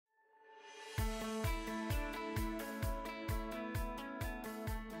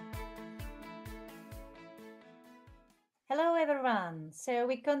everyone. So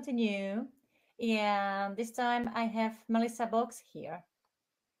we continue, and this time I have Melissa Boggs here,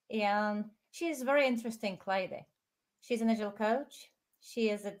 and she is very interesting lady. She's an agile coach. She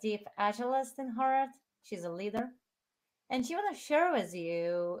is a deep agilist in heart. She's a leader, and she want to share with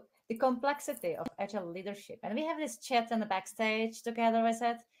you the complexity of agile leadership. And we have this chat in the backstage together with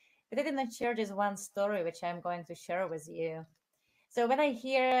it, but I did not share this one story which I'm going to share with you. So when I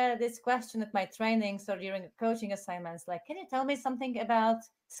hear this question at my trainings or during coaching assignments, like, can you tell me something about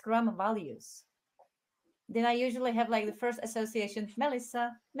Scrum values? Then I usually have like the first association,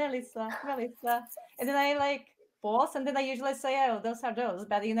 Melissa, Melissa, Melissa. And then I like pause and then I usually say, oh, those are those.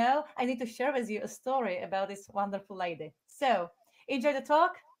 But I need to share with you a story about this wonderful lady. So enjoy the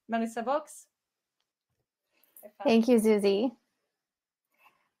talk, Melissa Boggs. Thank you, Susie.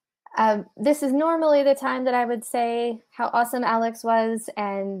 This is normally the time that I would say how awesome Alex was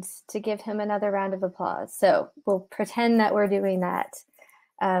and to give him another round of applause. So we'll pretend that we're doing that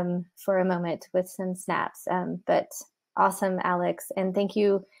for a moment with some snaps. But awesome, Alex. And thank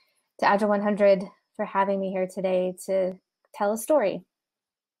you to Agile100 for having me here today to tell a story.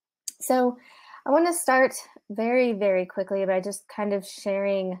 So I want to start very, very quickly by just kind of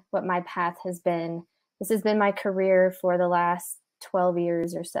sharing what my path has been. This has been my career for the last 12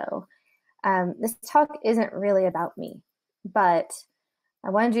 years or so. This talk isn't really about me, but I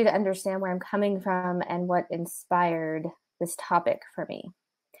wanted you to understand where I'm coming from and what inspired this topic for me.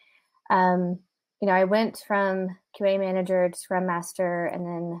 I went from QA manager to Scrum Master and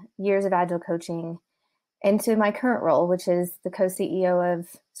then years of Agile coaching into my current role, which is the co-CEO of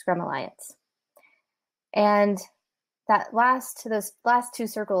Scrum Alliance. And those last two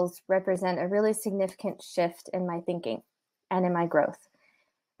circles represent a really significant shift in my thinking and in my growth.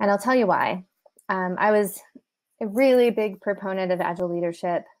 And I'll tell you why. I was a really big proponent of Agile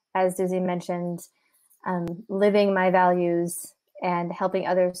leadership. As Susie mentioned, living my values and helping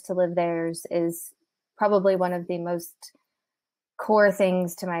others to live theirs is probably one of the most core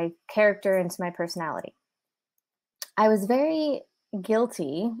things to my character and to my personality. I was very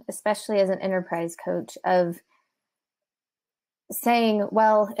guilty, especially as an enterprise coach, of saying,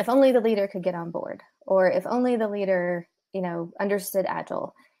 well, if only the leader could get on board, or if only the leader, understood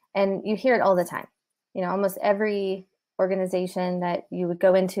Agile. And you hear it all the time. Almost every organization that you would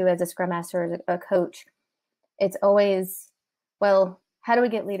go into as a Scrum Master or a coach, it's always, well, how do we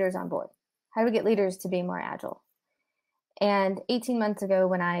get leaders on board? How do we get leaders to be more agile? And 18 months ago,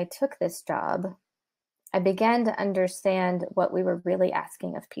 when I took this job, I began to understand what we were really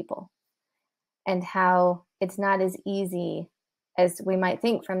asking of people and how it's not as easy as we might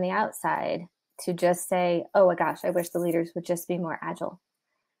think from the outside to just say, oh my gosh, I wish the leaders would just be more agile.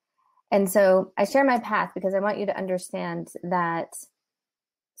 And so I share my path because I want you to understand that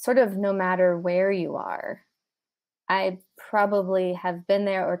sort of no matter where you are, I probably have been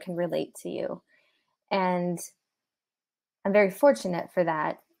there or can relate to you. And I'm very fortunate for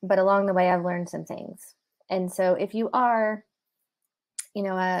that. But along the way, I've learned some things. And so if you are,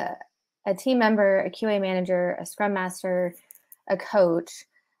 a team member, a QA manager, a Scrum Master, a coach,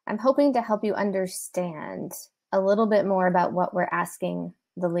 I'm hoping to help you understand a little bit more about what we're asking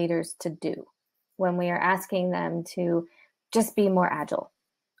the leaders to do when we are asking them to just be more agile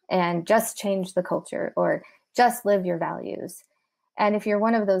and just change the culture or just live your values. And if you're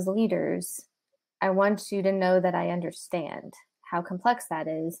one of those leaders, I want you to know that I understand how complex that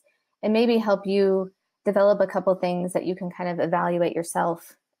is and maybe help you develop a couple things that you can kind of evaluate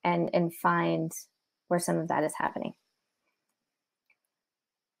yourself and find where some of that is happening.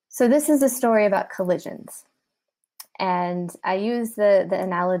 So this is a story about collisions. And I use the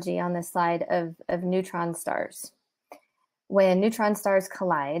analogy on this slide of neutron stars. When neutron stars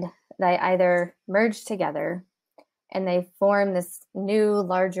collide, they either merge together and they form this new,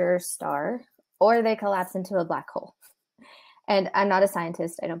 larger star, or they collapse into a black hole. And I'm not a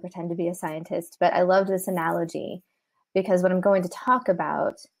scientist. I don't pretend to be a scientist, but I love this analogy because what I'm going to talk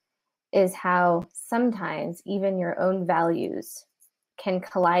about is how sometimes even your own values can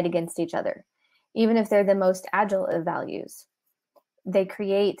collide against each other. Even if they're the most agile of values, they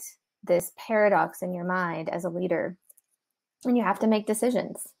create this paradox in your mind as a leader, and you have to make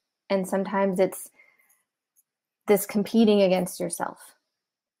decisions. And sometimes it's this competing against yourself.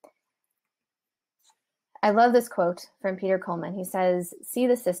 I love this quote from Peter Coleman. He says, "See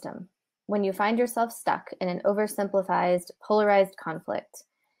the system. When you find yourself stuck in an oversimplified, polarized conflict,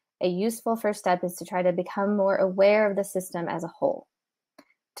 a useful first step is to try to become more aware of the system as a whole,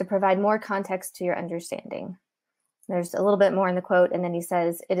 to provide more context to your understanding." There's a little bit more in the quote, and then he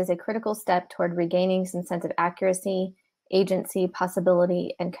says, "It is a critical step toward regaining some sense of accuracy, agency,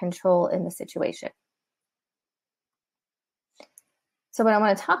 possibility, and control in the situation." So what I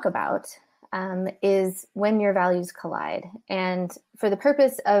want to talk about is when your values collide. And for the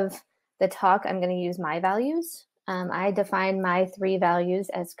purpose of the talk, I'm going to use my values. I define my 3 values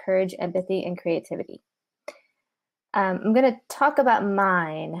as courage, empathy, and creativity. I'm going to talk about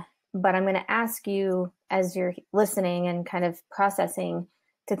mine, but I'm going to ask you, as you're listening and kind of processing,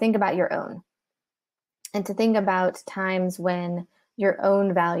 to think about your own and to think about times when your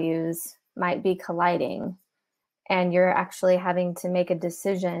own values might be colliding and you're actually having to make a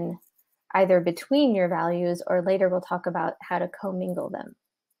decision either between your values, or later we'll talk about how to commingle them.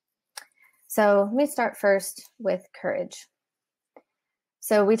 So let me start first with courage.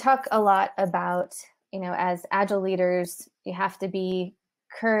 So we talk a lot about, as Agile leaders, you have to be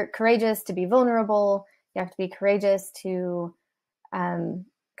courageous to be vulnerable. You have to be courageous to kind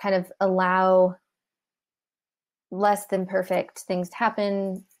of allow less than perfect things to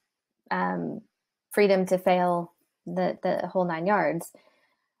happen, freedom to fail, the whole 9 yards.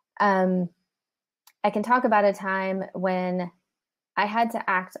 I can talk about a time when I had to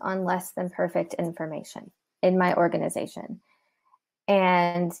act on less than perfect information in my organization.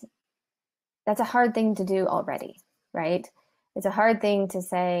 And that's a hard thing to do already, right? It's a hard thing to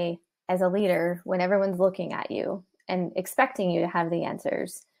say as a leader when everyone's looking at you and expecting you to have the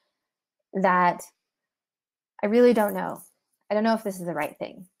answers, that I really don't know. I don't know if this is the right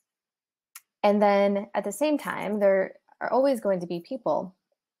thing. And then at the same time, there are always going to be people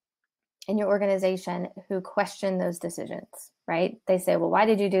in your organization who question those decisions, right? They say, well, why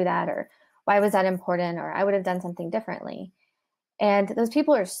did you do that? Or why was that important? Or I would have done something differently. And those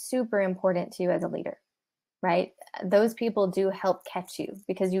people are super important to you as a leader, right? Those people do help catch you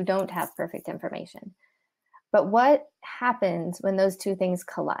because you don't have perfect information. But what happens when those two things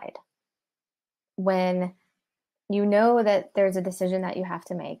collide? When you know that there's a decision that you have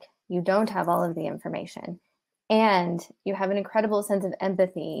to make, you don't have all of the information, and you have an incredible sense of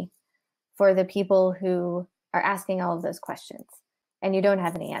empathy for the people who are asking all of those questions, and you don't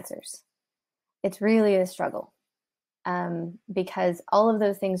have any answers. It's really a struggle because all of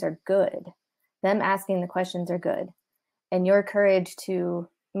those things are good. Them asking the questions are good, and your courage to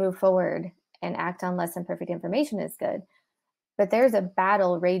move forward and act on less than perfect information is good. But there's a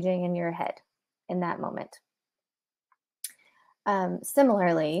battle raging in your head in that moment.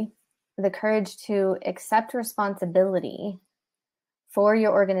 Similarly, the courage to accept responsibility for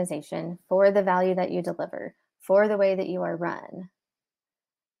your organization, for the value that you deliver, for the way that you are run.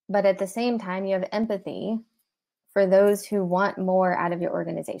 But at the same time, you have empathy for those who want more out of your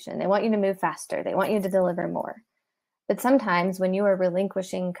organization. They want you to move faster. They want you to deliver more. But sometimes when you are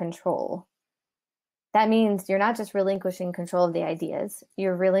relinquishing control, that means you're not just relinquishing control of the ideas,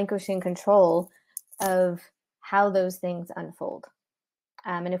 you're relinquishing control of how those things unfold.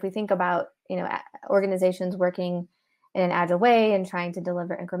 And if we think about, organizations working in an agile way and trying to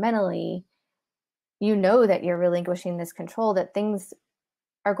deliver incrementally, you know that you're relinquishing this control, that things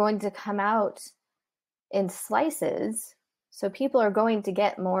are going to come out in slices. So people are going to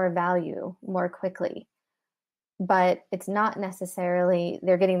get more value more quickly, but it's not necessarily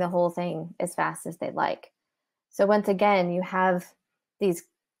they're getting the whole thing as fast as they'd like. So once again, you have these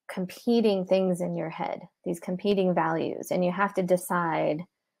competing things in your head, these competing values, and you have to decide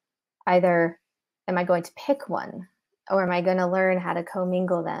either, am I going to pick one, or am I going to learn how to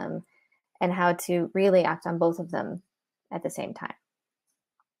commingle them and how to really act on both of them at the same time?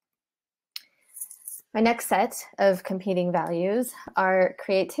 My next set of competing values are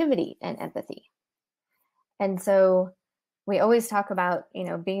creativity and empathy. And so we always talk about,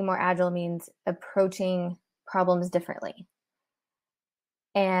 being more agile means approaching problems differently.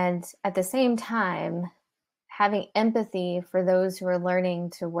 And at the same time, having empathy for those who are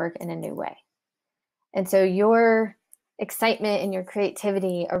learning to work in a new way. And so your excitement and your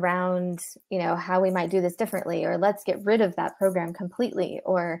creativity around, how we might do this differently, or let's get rid of that program completely,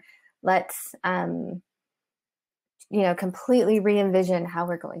 or let's, completely re-envision how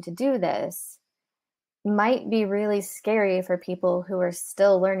we're going to do this, might be really scary for people who are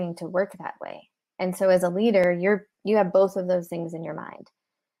still learning to work that way. And so as a leader, you have both of those things in your mind.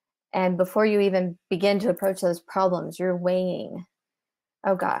 And before you even begin to approach those problems, you're weighing,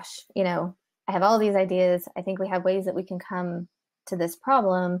 oh gosh, I have all these ideas. I think we have ways that we can come to this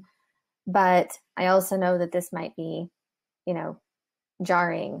problem, but I also know that this might be,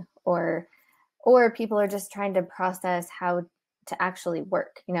 jarring, or people are just trying to process how to actually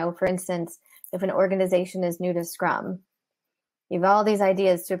work. For instance, if an organization is new to Scrum, you have all these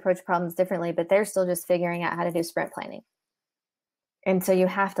ideas to approach problems differently, but they're still just figuring out how to do sprint planning. And so you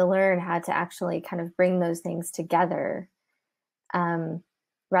have to learn how to actually kind of bring those things together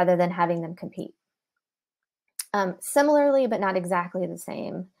rather than having them compete. Similarly, but not exactly the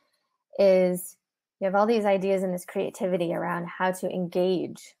same, is you have all these ideas and this creativity around how to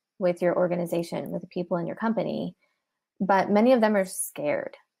engage with your organization, with the people in your company, but many of them are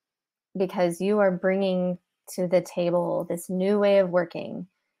scared because you are bringing to the table this new way of working,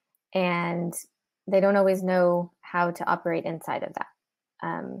 and they don't always know how to operate inside of that.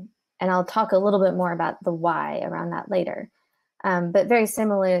 And I'll talk a little bit more about the why around that later. But very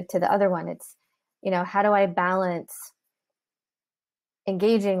similar to the other one, it's, how do I balance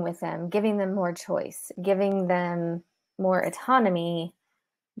engaging with them, giving them more choice, giving them more autonomy,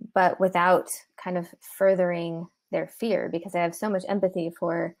 but without kind of furthering their fear, because I have so much empathy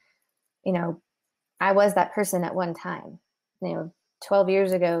for, I was that person at one time. 12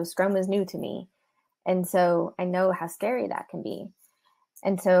 years ago, Scrum was new to me. And so I know how scary that can be.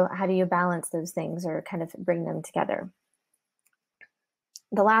 And so how do you balance those things or kind of bring them together?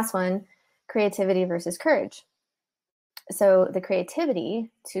 The last one, creativity versus courage. So the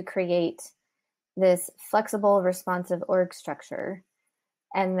creativity to create this flexible, responsive org structure,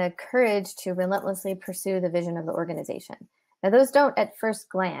 and the courage to relentlessly pursue the vision of the organization. Now, those don't at first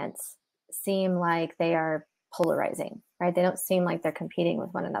glance seem like they are polarizing, right? They don't seem like they're competing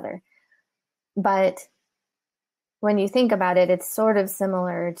with one another. But when you think about it, it's sort of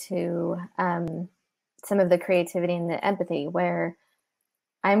similar to some of the creativity and the empathy, where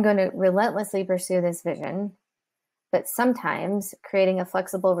I'm going to relentlessly pursue this vision, but sometimes creating a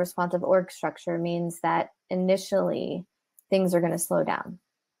flexible, responsive org structure means that initially things are going to slow down.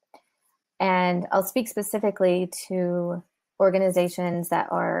 And I'll speak specifically to organizations that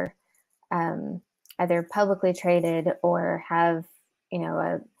are either publicly traded or have,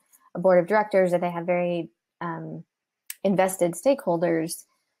 a board of directors, or they have very invested stakeholders.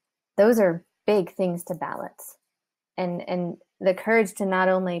 Those are big things to balance. And the courage to not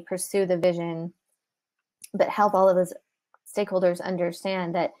only pursue the vision, but help all of those stakeholders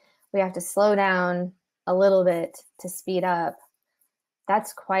understand that we have to slow down a little bit to speed up.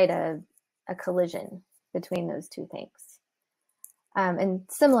 That's quite a collision between those two things. And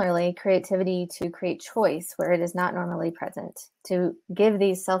similarly, creativity to create choice where it is not normally present, to give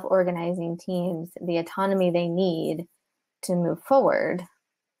these self-organizing teams the autonomy they need to move forward,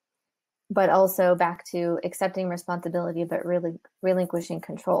 but also back to accepting responsibility, but really relinquishing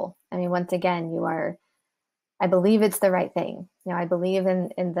control. I mean, once again, I believe it's the right thing. I believe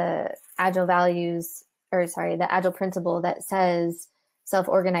in the Agile values, the Agile principle that says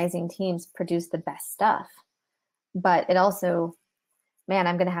self-organizing teams produce the best stuff. But it also,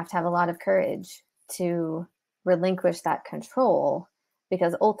 I'm going to have a lot of courage to relinquish that control,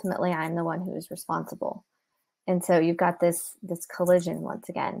 because ultimately I'm the one who is responsible. And so you've got this collision once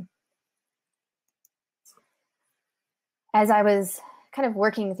again. As I was kind of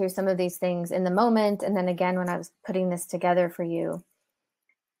working through some of these things in the moment, and then again when I was putting this together for you,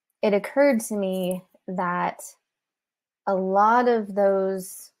 it occurred to me that a lot of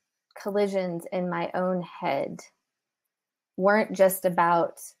those collisions in my own head weren't just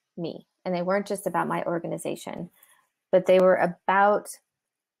about me, and they weren't just about my organization, but they were about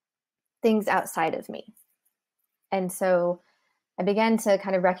things outside of me. And so I began to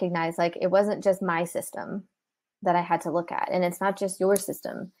kind of recognize, like, it wasn't just my system that I had to look at, and it's not just your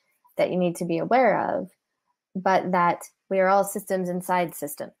system that you need to be aware of, but that we are all systems inside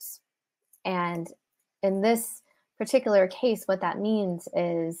systems. And in this particular case, what that means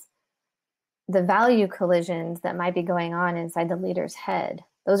is the value collisions that might be going on inside the leader's head,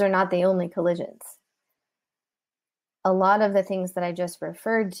 those are not the only collisions. A lot of the things that I just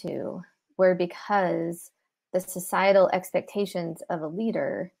referred to were because the societal expectations of a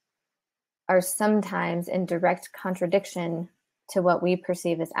leader are sometimes in direct contradiction to what we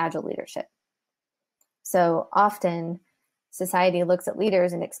perceive as Agile leadership. So often society looks at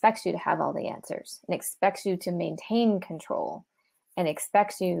leaders and expects you to have all the answers, and expects you to maintain control, and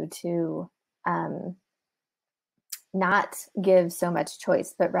expects you to not give so much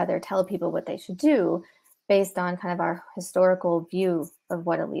choice, but rather tell people what they should do based on kind of our historical view of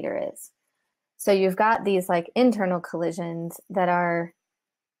what a leader is. So you've got these like internal collisions that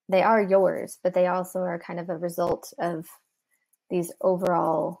they are yours, but they also are kind of a result of these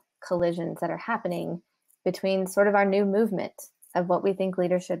overall collisions that are happening between sort of our new movement of what we think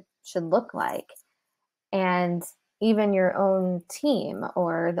leadership should look like. And even your own team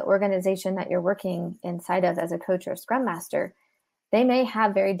or the organization that you're working inside of as a coach or scrum master, they may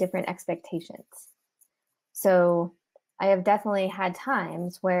have very different expectations. So I have definitely had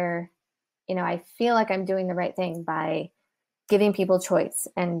times where, I feel like I'm doing the right thing by giving people choice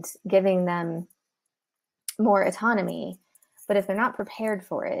and giving them more autonomy. But if they're not prepared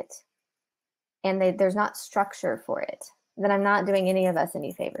for it, and there's not structure for it, then I'm not doing any of us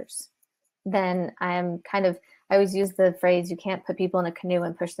any favors. Then I always use the phrase, you can't put people in a canoe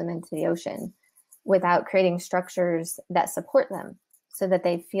and push them into the ocean without creating structures that support them so that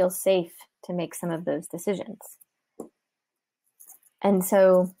they feel safe to make some of those decisions. And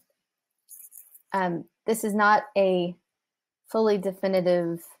so this is not a fully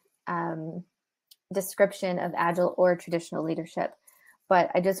definitive description of Agile or traditional leadership,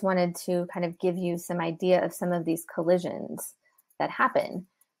 but I just wanted to kind of give you some idea of some of these collisions that happen.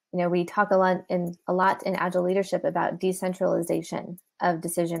 You know, we talk a lot in Agile leadership about decentralization of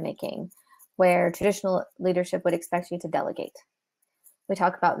decision making, where traditional leadership would expect you to delegate. We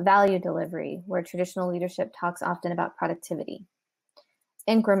talk about value delivery, where traditional leadership talks often about productivity.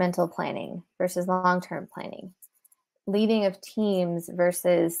 Incremental planning versus long-term planning. Leading of teams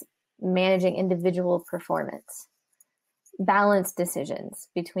versus managing individual performance. Balanced decisions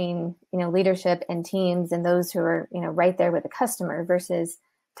between, leadership and teams and those who are, right there with the customer versus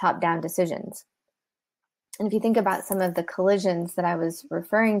top-down decisions. And if you think about some of the collisions that I was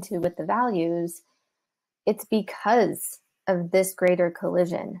referring to with the values, it's because of this greater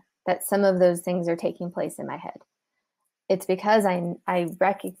collision that some of those things are taking place in my head. It's because I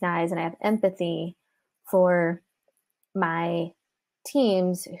recognize and I have empathy for my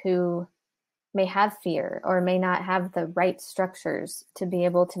teams who may have fear or may not have the right structures to be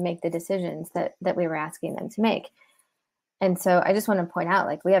able to make the decisions that we were asking them to make. And so I just want to point out,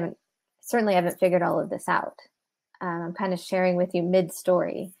 we certainly haven't figured all of this out. I'm kind of sharing with you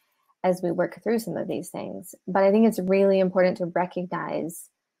mid-story as we work through some of these things. But I think it's really important to recognize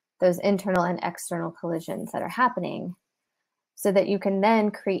those internal and external collisions that are happening so that you can then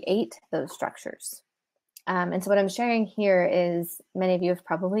create those structures. And so what I'm sharing here is, many of you have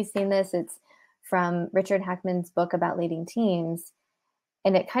probably seen this. It's from Richard Hackman's book about leading teams.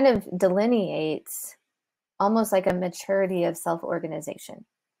 And it kind of delineates almost like a maturity of self-organization.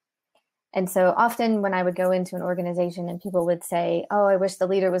 And so often when I would go into an organization and people would say, oh, I wish the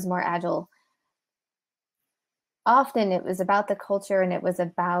leader was more agile. Often it was about the culture and it was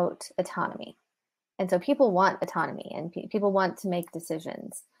about autonomy. And so people want autonomy and people want to make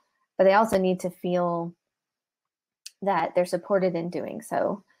decisions, but they also need to feel that they're supported in doing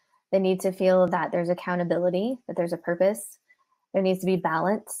so. They need to feel that there's accountability, that there's a purpose. There needs to be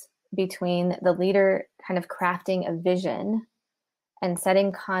balance between the leader kind of crafting a vision and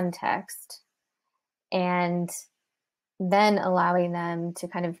setting context, and then allowing them to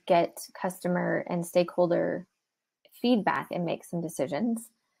kind of get customer and stakeholder feedback and make some decisions.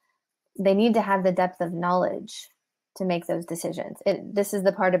 They need to have the depth of knowledge to make those decisions. This is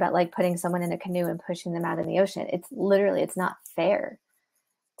the part about putting someone in a canoe and pushing them out in the ocean. It's not fair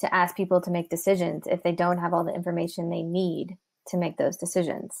to ask people to make decisions if they don't have all the information they need to make those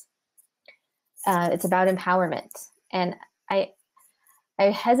decisions. It's about empowerment. And I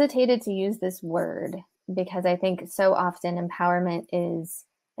hesitated to use this word because I think so often empowerment is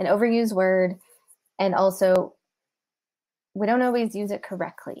an overused word, and also we don't always use it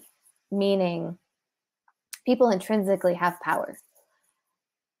correctly, meaning people intrinsically have power.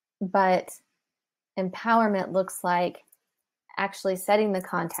 But empowerment looks like actually setting the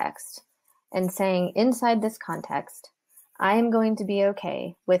context and saying, inside this context, I am going to be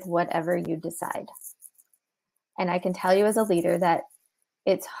okay with whatever you decide. And I can tell you as a leader that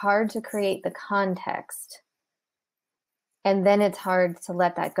it's hard to create the context, and then it's hard to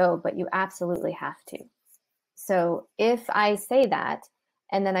let that go, but you absolutely have to. So if I say that,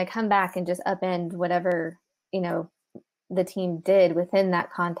 and then I come back and just upend whatever, the team did within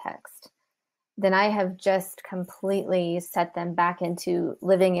that context, then I have just completely set them back into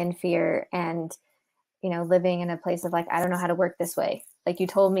living in fear and, living in a place of I don't know how to work this way. You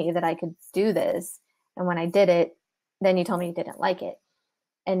told me that I could do this. And when I did it, then you told me you didn't like it.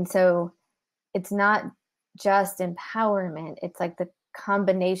 And so it's not just empowerment. It's the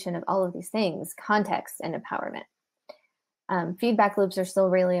combination of all of these things, context and empowerment. Feedback loops are still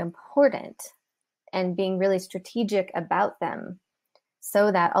really important, and being really strategic about them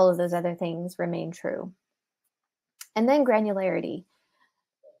so that all of those other things remain true. And then granularity.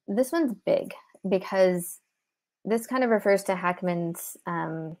 This one's big because this kind of refers to Hackman's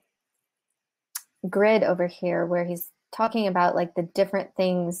grid over here, where he's talking about the different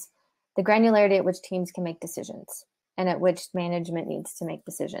things, the granularity at which teams can make decisions and at which management needs to make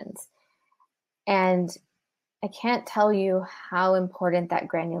decisions. And I can't tell you how important that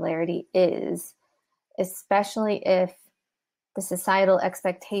granularity is, especially if the societal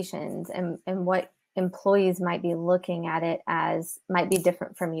expectations and what employees might be looking at it as might be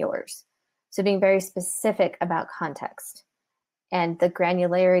different from yours. So being very specific about context and the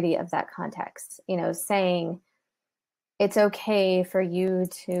granularity of that context, saying it's okay for you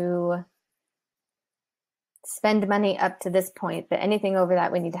to spend money up to this point, but anything over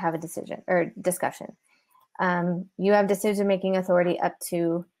that, we need to have a decision or discussion. You have decision-making authority up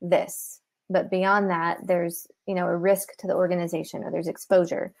to this, but beyond that, there's, a risk to the organization, or there's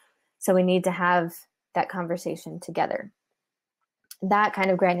exposure. So we need to have that conversation together. That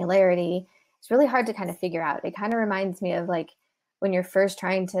kind of granularity is really hard to kind of figure out. It kind of reminds me of like when you're first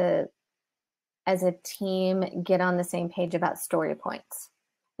trying to, as a team, get on the same page about story points.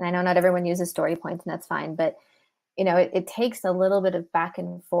 And I know not everyone uses story points, and that's fine, but it takes a little bit of back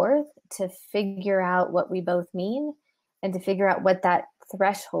and forth to figure out what we both mean and to figure out what that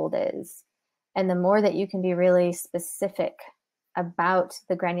threshold is. And the more that you can be really specific about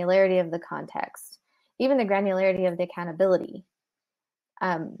the granularity of the context, even the granularity of the accountability,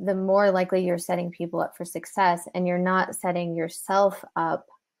 the more likely you're setting people up for success, and you're not setting yourself up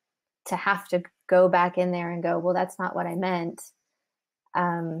to have to go back in there and go, well, that's not what I meant.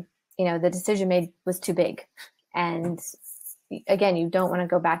 The decision made was too big. And again, you don't want to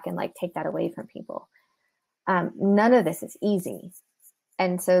go back and like take that away from people. None of this is easy.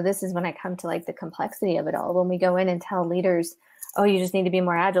 And so this is when I come to like the complexity of it all. When we go in and tell leaders, oh, you just need to be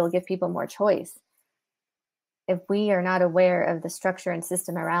more agile, give people more choice. If we are not aware of the structure and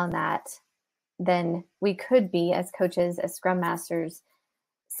system around that, then we could be, as coaches, as scrum masters,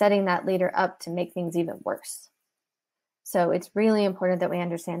 setting that leader up to make things even worse. So it's really important that we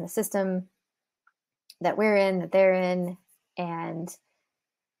understand the system that we're in, that they're in, and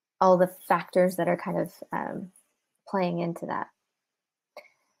all the factors that are kind of playing into that.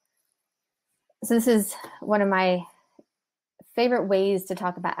 So this is one of my favorite ways to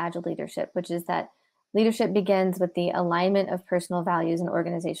talk about agile leadership, which is that leadership begins with the alignment of personal values and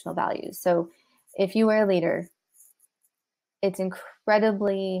organizational values. So if you are a leader, it's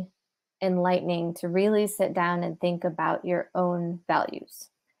incredibly enlightening to really sit down and think about your own values.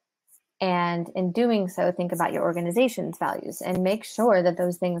 And in doing so, think about your organization's values and make sure that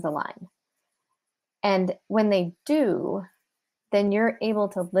those things align. And when they do, then you're able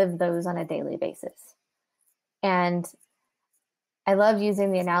to live those on a daily basis. And I love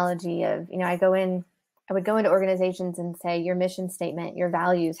using the analogy of, I would go into organizations and say, your mission statement, your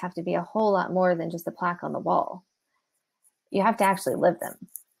values have to be a whole lot more than just a plaque on the wall. You have to actually live them.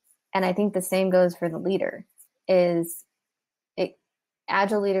 And I think the same goes for the leader.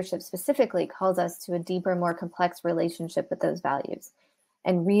 Agile leadership specifically calls us to a deeper, more complex relationship with those values,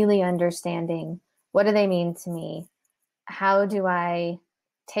 and really understanding, what do they mean to me? How do I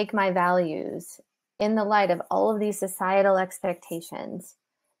take my values in the light of all of these societal expectations?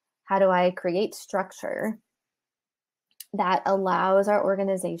 How do I create structure that allows our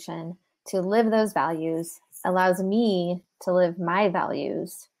organization to live those values, allows me to live my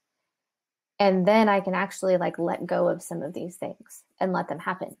values, and then I can actually let go of some of these things and let them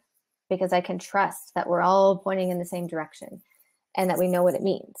happen, because I can trust that we're all pointing in the same direction and that we know what it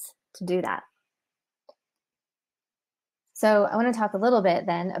means to do that. So I want to talk a little bit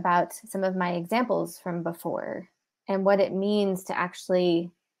then about some of my examples from before and what it means to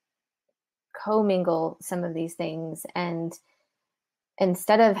actually commingle some of these things. And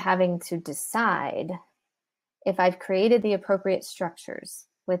instead of having to decide, if I've created the appropriate structures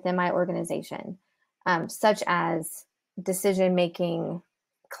within my organization, such as decision-making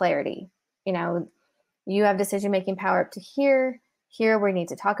clarity. You have decision-making power up to here we need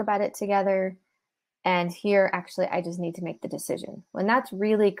to talk about it together, and here actually I just need to make the decision. When that's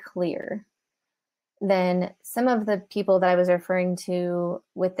really clear, then some of the people that I was referring to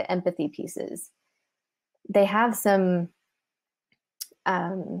with the empathy pieces, they have some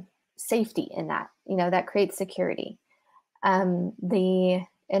safety in that, that creates security. In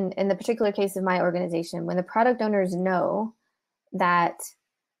the particular case of my organization, when the product owners know that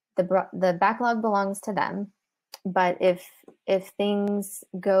the backlog belongs to them, but if things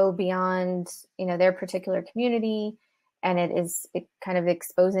go beyond their particular community, and it kind of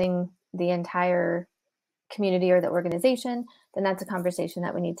exposing the entire community or the organization, then that's a conversation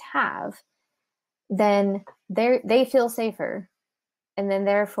that we need to have. Then they feel safer, and then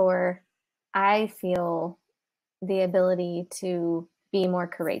therefore I feel the ability to be more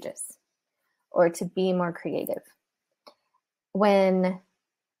courageous or to be more creative. When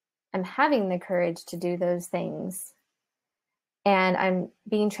I'm having the courage to do those things, and I'm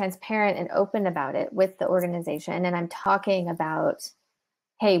being transparent and open about it with the organization, and I'm talking about,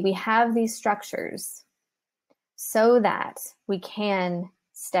 hey, we have these structures so that we can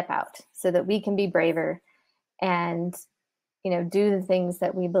step out, so that we can be braver and do the things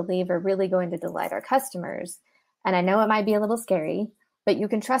that we believe are really going to delight our customers, And I know it might be a little scary, but you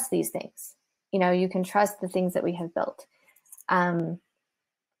can trust these things. You can trust the things that we have built. In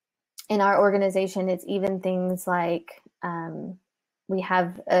our organization, it's even things like we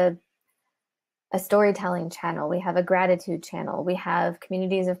have a storytelling channel, we have a gratitude channel, we have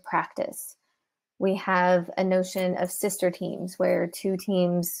communities of practice. We have a notion of sister teams where two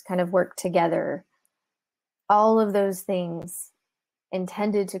teams kind of work together. All of those things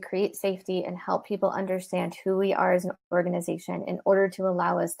intended to create safety and help people understand who we are as an organization in order to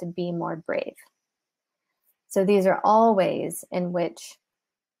allow us to be more brave. So these are all ways in which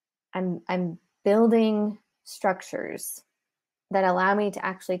I'm building structures that allow me to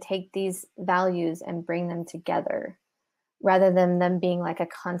actually take these values and bring them together rather than them being like a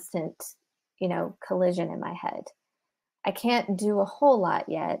constant, collision in my head. I can't do a whole lot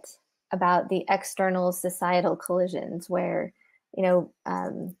yet about the external societal collisions where,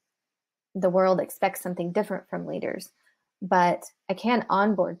 the world expects something different from leaders, but I can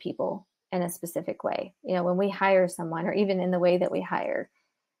onboard people in a specific way. When we hire someone, or even in the way that we hire,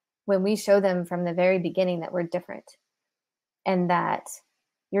 when we show them from the very beginning that we're different and that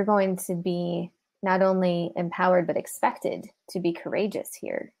you're going to be not only empowered, but expected to be courageous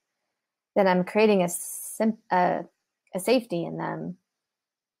here, then I'm creating a safety in them.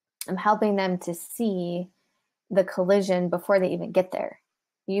 I'm helping them to see the collision before they even get there.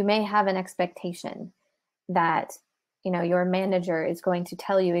 You may have an expectation that, your manager is going to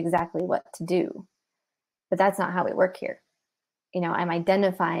tell you exactly what to do, but that's not how we work here. I'm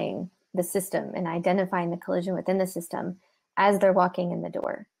identifying the system and identifying the collision within the system as they're walking in the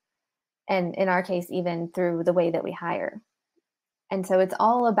door. And in our case, even through the way that we hire. And so it's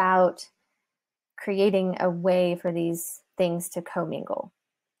all about creating a way for these things to commingle.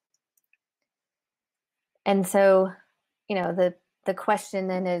 And so, the question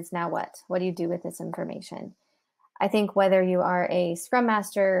then is, now what? What do you do with this information? I think whether you are a Scrum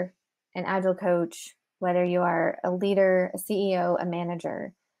Master, an Agile coach, whether you are a leader, a CEO, a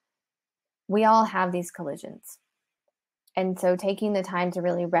manager, we all have these collisions. And so taking the time to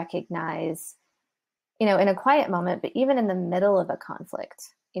really recognize, in a quiet moment, but even in the middle of a conflict,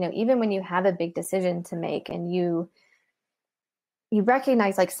 even when you have a big decision to make and you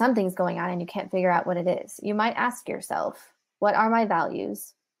recognize like something's going on and you can't figure out what it is, you might ask yourself, what are my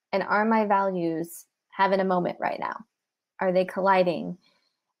values? And are my values having a moment right now? Are they colliding?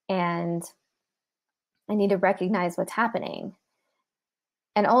 And I need to recognize what's happening.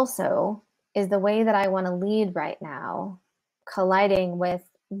 And also, is the way that I want to lead right now colliding with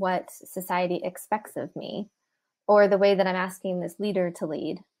what society expects of me? Or the way that I'm asking this leader to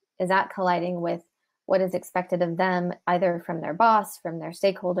lead, is that colliding with what is expected of them, either from their boss, from their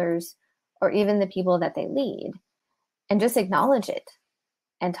stakeholders, or even the people that they lead? And just acknowledge it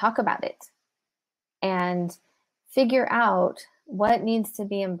and talk about it and figure out what needs to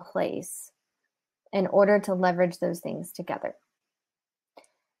be in place in order to leverage those things together.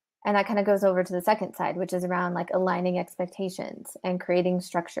 And that kind of goes over to the second side, which is around like aligning expectations and creating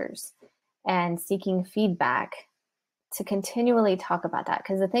structures and seeking feedback to continually talk about that.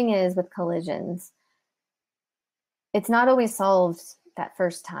 Because the thing is with collisions, it's not always solved that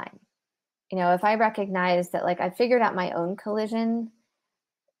first time. If I recognize that like I figured out my own collision,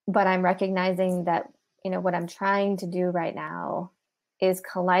 but I'm recognizing that, what I'm trying to do right now is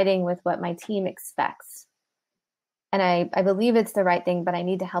colliding with what my team expects. And I believe it's the right thing, but I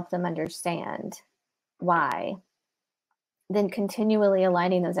need to help them understand why. Then continually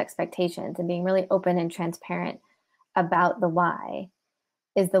aligning those expectations and being really open and transparent about the why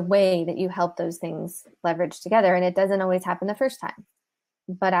is the way that you help those things leverage together. And it doesn't always happen the first time.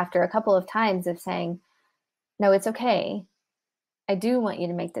 But after a couple of times of saying, no, it's okay. I do want you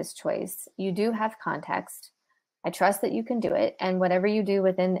to make this choice. You do have context. I trust that you can do it. And whatever you do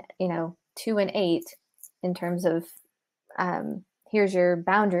within, 2 and 8, in terms of here's your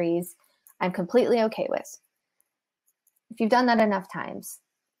boundaries, I'm completely okay with. If you've done that enough times,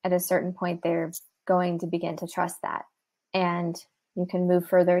 at a certain point, they're going to begin to trust that. And you can move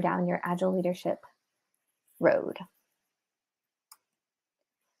further down your Agile leadership road.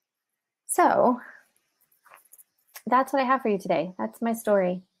 So that's what I have for you today. That's my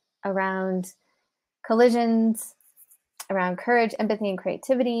story around collisions, around courage, empathy, and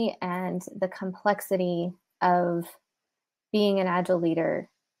creativity, and the complexity of being an Agile leader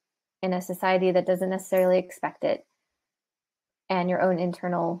in a society that doesn't necessarily expect it, and your own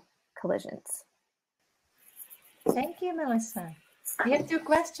internal collisions. Thank you, Melissa. We have 2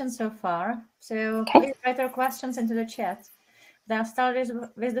 questions so far, so Okay. please write our questions into the chat. I'll start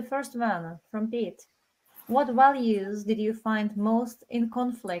with the first one from Pete. What values did you find most in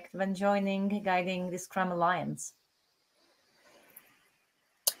conflict when guiding the Scrum Alliance?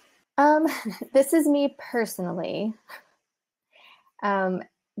 This is me personally,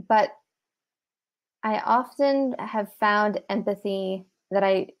 but I often have found empathy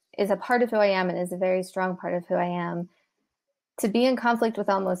is a part of who I am and is a very strong part of who I am, to be in conflict with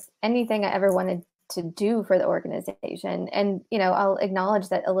almost anything I ever wanted to do for the organization. And, I'll acknowledge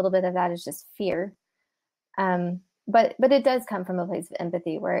that a little bit of that is just fear. But it does come from a place of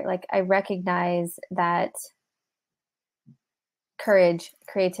empathy where, like, I recognize that courage,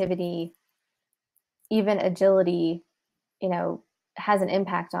 creativity, even agility, has an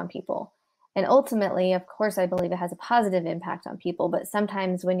impact on people. And ultimately, of course, I believe it has a positive impact on people. But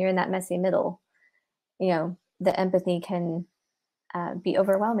sometimes when you're in that messy middle, the empathy can be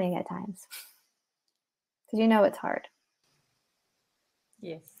overwhelming at times. Because it's hard.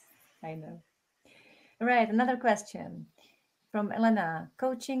 Yes, I know. Right, another question from Elena.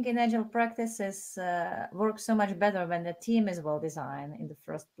 Coaching in Agile practices works so much better when the team is well designed in the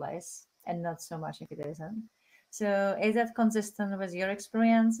first place, and not so much if it isn't. So is that consistent with your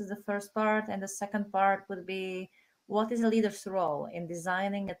experience is the first part? And the second part would be, what is a leader's role in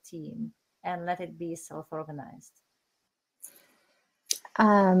designing a team and let it be self-organized?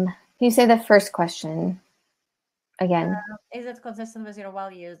 Can you say the first question again? Is it consistent with your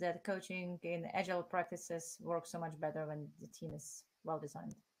values that coaching in Agile practices works so much better when the team is well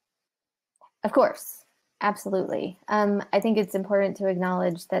designed? Of course, absolutely. I think it's important to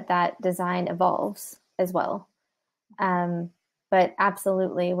acknowledge that design evolves as well. But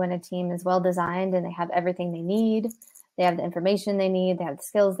absolutely, when a team is well designed and they have everything they need, they have the information they need, they have the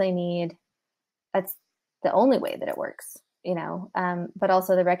skills they need, that's the only way that it works, but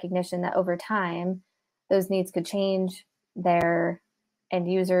also the recognition that over time, those needs could change. Their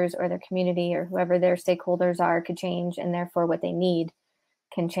end users or their community or whoever their stakeholders are could change, and therefore what they need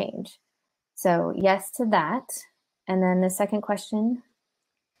can change. So yes to that. And then the second question.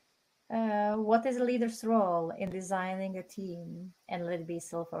 What is a leader's role in designing a team and let it be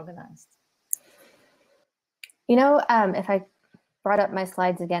self-organized? If I brought up my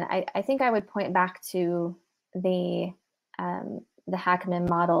slides again, I think I would point back to the Hackman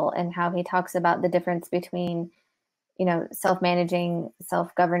model and how he talks about the difference between, self-managing,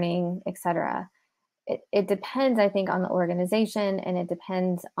 self-governing, etc. It depends, I think, on the organization, and it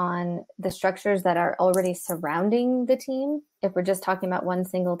depends on the structures that are already surrounding the team. If we're just talking about one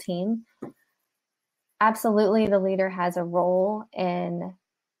single team, absolutely the leader has a role in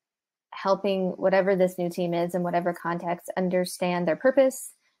helping whatever this new team is in whatever context understand their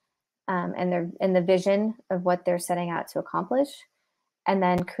purpose and the vision of what they're setting out to accomplish, and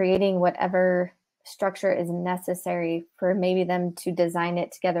then creating whatever structure is necessary for maybe them to design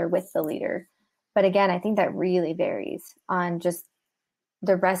it together with the leader. But again, I think that really varies on just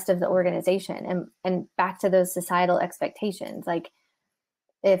the rest of the organization and back to those societal expectations. Like,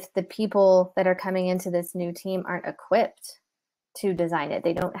 if the people that are coming into this new team aren't equipped to design it,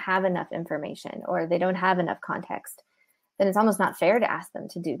 they don't have enough information or they don't have enough context, then it's almost not fair to ask them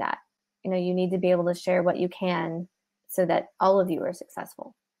to do that. You need to be able to share what you can so that all of you are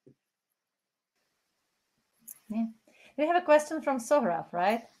successful. Yeah. We have a question from Sohrab,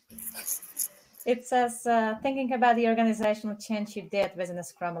 right? It says, thinking about the organizational change you did within the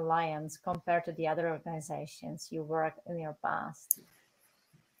Scrum Alliance compared to the other organizations you worked in your past,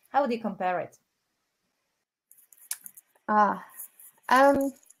 how would you compare it?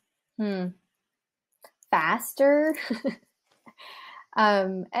 Faster.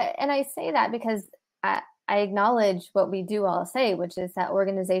 And I say that because I acknowledge what we do all say, which is that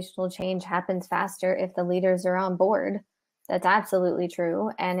organizational change happens faster if the leaders are on board. That's absolutely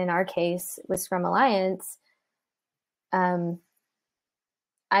true. And in our case with Scrum Alliance, I'm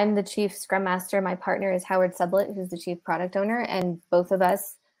the chief Scrum Master. My partner is Howard Sublett, who's the chief product owner. And both of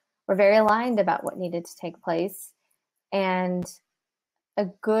us were very aligned about what needed to take place. And a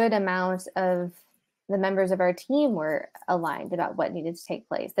good amount of the members of our team were aligned about what needed to take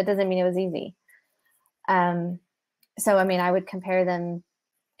place. That doesn't mean it was easy. So, I would compare them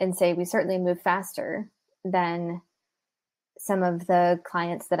and say we certainly moved faster than some of the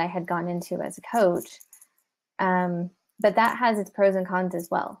clients that I had gone into as a coach. But that has its pros and cons as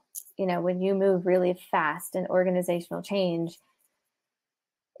well. When you move really fast in organizational change,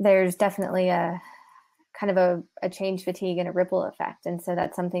 there's definitely a kind of a change fatigue and a ripple effect. And so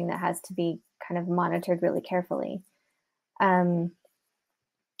that's something that has to be kind of monitored really carefully.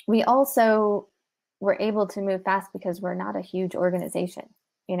 We also were able to move fast because we're not a huge organization.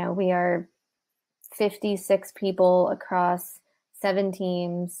 We are 56 people across 7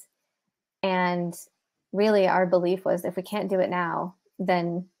 teams, and really our belief was if we can't do it now,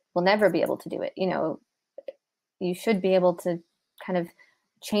 then we'll never be able to do it. You should be able to kind of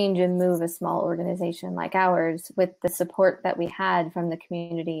change and move a small organization like ours with the support that we had from the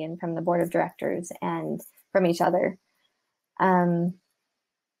community and from the board of directors and from each other.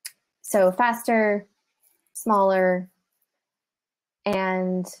 So faster, smaller,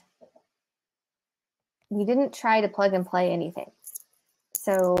 and we didn't try to plug and play anything.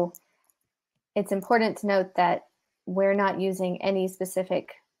 So it's important to note that we're not using any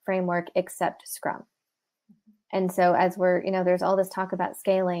specific framework except Scrum. And so as we're, there's all this talk about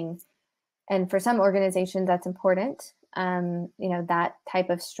scaling, and for some organizations that's important, that type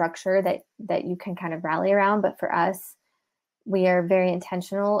of structure that you can kind of rally around. But for us, we are very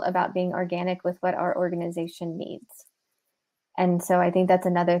intentional about being organic with what our organization needs. And so I think that's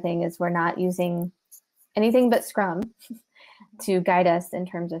another thing is we're not using anything but Scrum to guide us in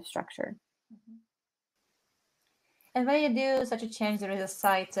terms of structure. And when you do such a change, there is a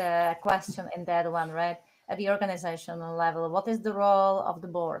side question in that one, right? At the organizational level, what is the role of the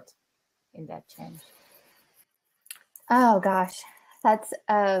board in that change? Oh gosh, that's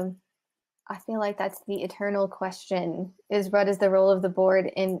I feel like that's the eternal question: is what is the role of the board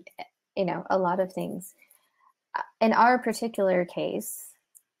in a lot of things. In our particular case,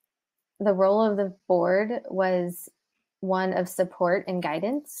 the role of the board was one of support and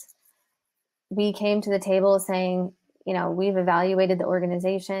guidance. We came to the table saying, we've evaluated the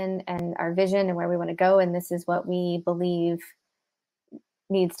organization and our vision and where we want to go, and this is what we believe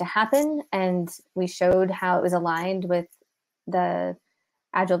needs to happen. And we showed how it was aligned with the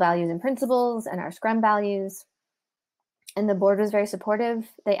Agile values and principles and our Scrum values. And the board was very supportive.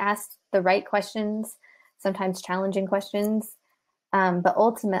 They asked the right questions, sometimes challenging questions, but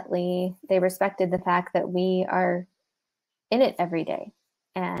ultimately they respected the fact that we are in it every day.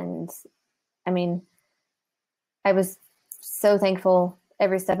 And I mean, I was so thankful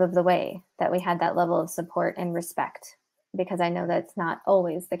every step of the way that we had that level of support and respect, because I know that's not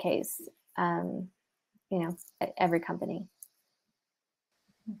always the case, at every company.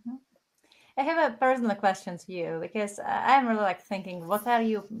 Mm-hmm. I have a personal question to you, because I'm really thinking, what are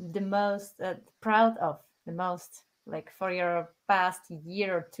you the most proud of the most, for your past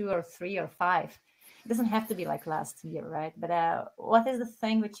year or 2 or 3 or 5? It doesn't have to be last year, right? But what is the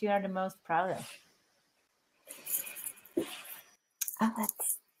thing which you are the most proud of?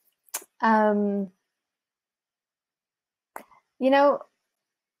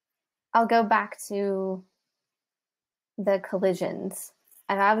 I'll go back to the collisions.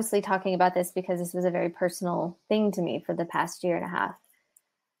 I'm obviously talking about this because this was a very personal thing to me for the past year and a half.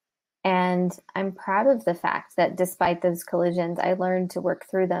 And I'm proud of the fact that despite those collisions, I learned to work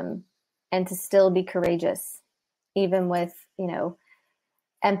through them and to still be courageous, even with,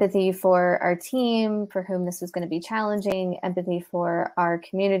 empathy for our team, for whom this was going to be challenging, empathy for our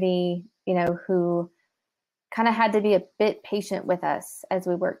community, who kind of had to be a bit patient with us as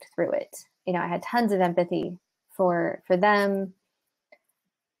we worked through it. I had tons of empathy for them.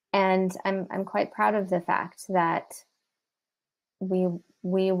 And I'm quite proud of the fact that we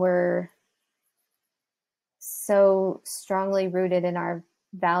were so strongly rooted in our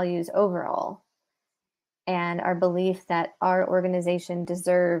values overall, and our belief that our organization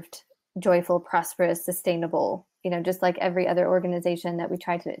deserved joyful, prosperous, sustainable, just like every other organization that we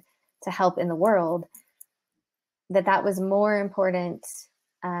try to help in the world, that was more important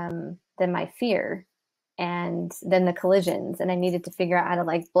than my fear and then the collisions. And I needed to figure out how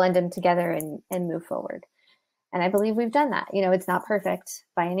to blend them together and move forward. And I believe we've done that. It's not perfect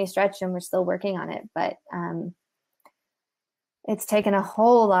by any stretch, and we're still working on it, but it's taken a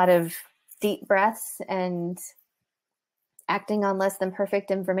whole lot of deep breaths and acting on less than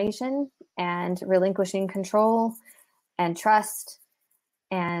perfect information and relinquishing control and trust.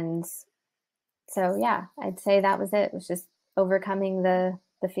 And so, yeah, I'd say that was it. It was just overcoming the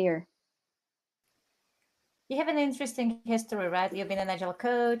fear. You have an interesting history, right? You've been an Agile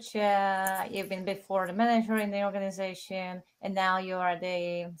coach, you've been before the manager in the organization, and now you are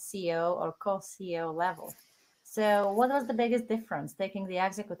the CEO or co-CEO level. So what was the biggest difference taking the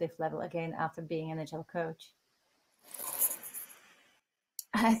executive level again after being an Agile coach?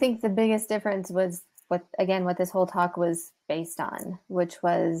 I think the biggest difference was what this whole talk was based on, which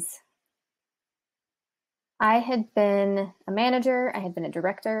was I had been a manager, I had been a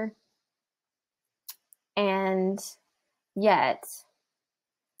director, and yet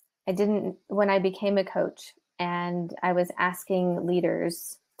I didn't, when I became a coach and I was asking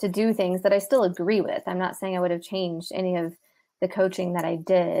leaders to do things that I still agree with. I'm not saying I would have changed any of the coaching that I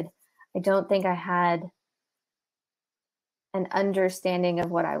did. I don't think I had an understanding of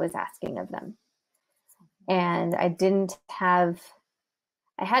what I was asking of them. And I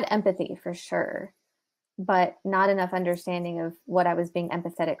had empathy for sure, but not enough understanding of what I was being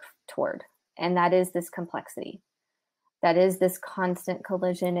empathetic toward. And that is this complexity. That is this constant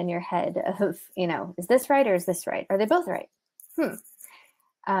collision in your head of, is this right or is this right? Are they both right?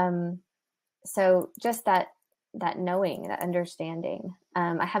 So just that knowing, that understanding.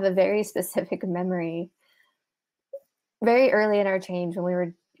 I have a very specific memory very early in our change when we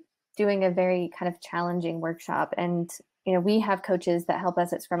were doing a very kind of challenging workshop. And, we have coaches that help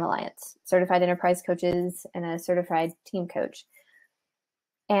us at Scrum Alliance, certified enterprise coaches and a certified team coach.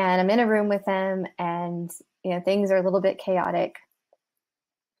 And I'm in a room with them and, things are a little bit chaotic.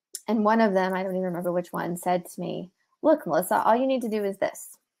 And one of them, I don't even remember which one, said to me, "Look, Melissa, all you need to do is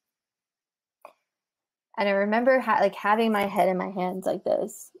this." And I remember having my head in my hands like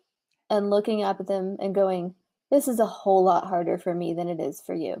this and looking up at them and going, "This is a whole lot harder for me than it is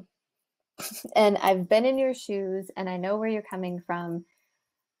for you." And I've been in your shoes and I know where you're coming from.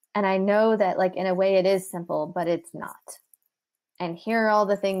 And I know that in a way it is simple, but it's not. And here are all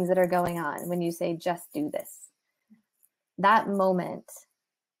the things that are going on when you say, just do this. That moment,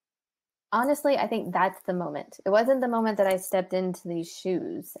 honestly, I think that's the moment. It wasn't the moment that I stepped into these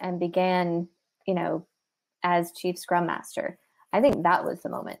shoes and began, as Chief Scrum Master. I think that was the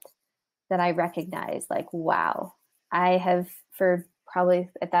moment that I recognized, wow, I have for probably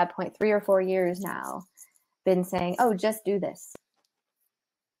at that point 3 or 4 years now been saying, oh, just do this.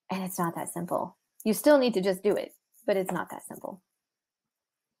 And it's not that simple. You still need to just do it, but it's not that simple.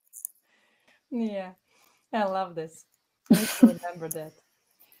 Yeah, I love this. I need to remember that.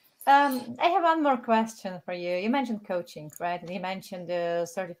 I have one more question for you. You mentioned coaching, right? And you mentioned the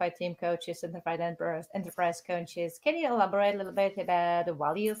certified team coaches, certified enterprise coaches. Can you elaborate a little bit about the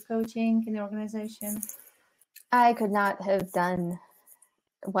value of coaching in the organization? I could not have done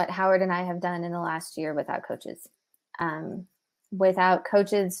what Howard and I have done in the last year without coaches. Without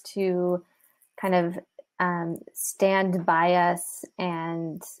coaches to kind of stand by us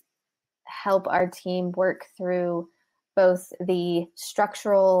and help our team work through both the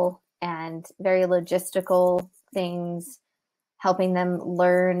structural and very logistical things, helping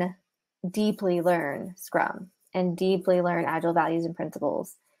them deeply learn Scrum and deeply learn Agile values and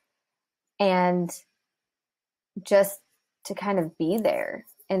principles. And just to kind of be there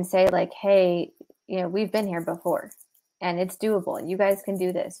and say hey, we've been here before and it's doable and you guys can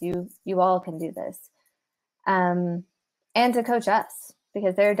do this. You all can do this. And to coach us,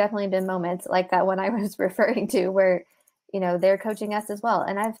 because there have definitely been moments like that one I was referring to where, they're coaching us as well.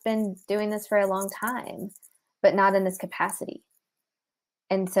 And I've been doing this for a long time, but not in this capacity.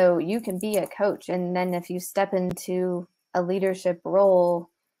 And so you can be a coach. And then if you step into a leadership role,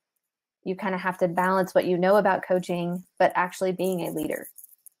 you kind of have to balance what you know about coaching, but actually being a leader.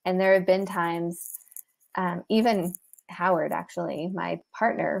 And there have been times, even Howard, actually, my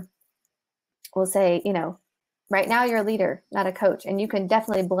partner, will say, right now you're a leader, not a coach. And you can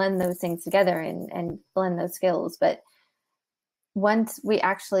definitely blend those things together and blend those skills. But when we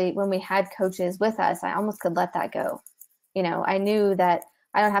had coaches with us, I almost could let that go. I knew that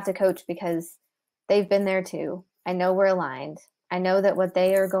I don't have to coach because they've been there too. I know we're aligned. I know that what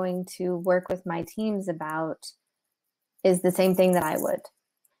they are going to work with my teams about is the same thing that I would.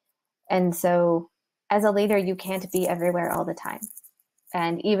 And so as a leader, you can't be everywhere all the time.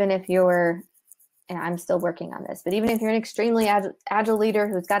 And even if you're, and I'm still working on this, but even if you're an extremely agile leader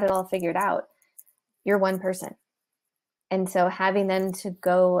who's got it all figured out, you're one person. And so having them to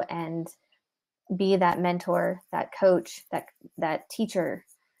go and be that mentor, that coach, that teacher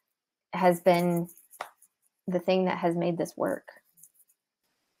has been the thing that has made this work.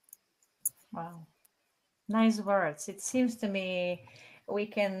 Wow. Nice words. It seems to me we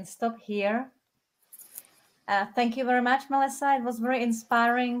can stop here. Thank you very much, Melissa. It was very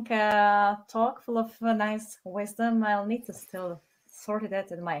inspiring talk full of nice wisdom. I'll need to still sort it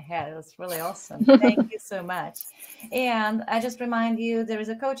out in my head. It was really awesome. Thank you so much. And I just remind you, there is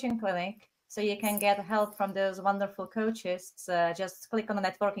a coaching clinic, so you can get help from those wonderful coaches. Just click on the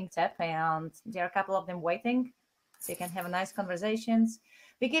networking tab, and there are a couple of them waiting, so you can have nice conversations.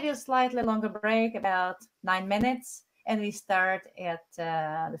 We give you a slightly longer break, about 9 minutes, and we start at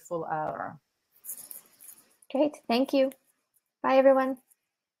the full hour. Great. Thank you. Bye, everyone.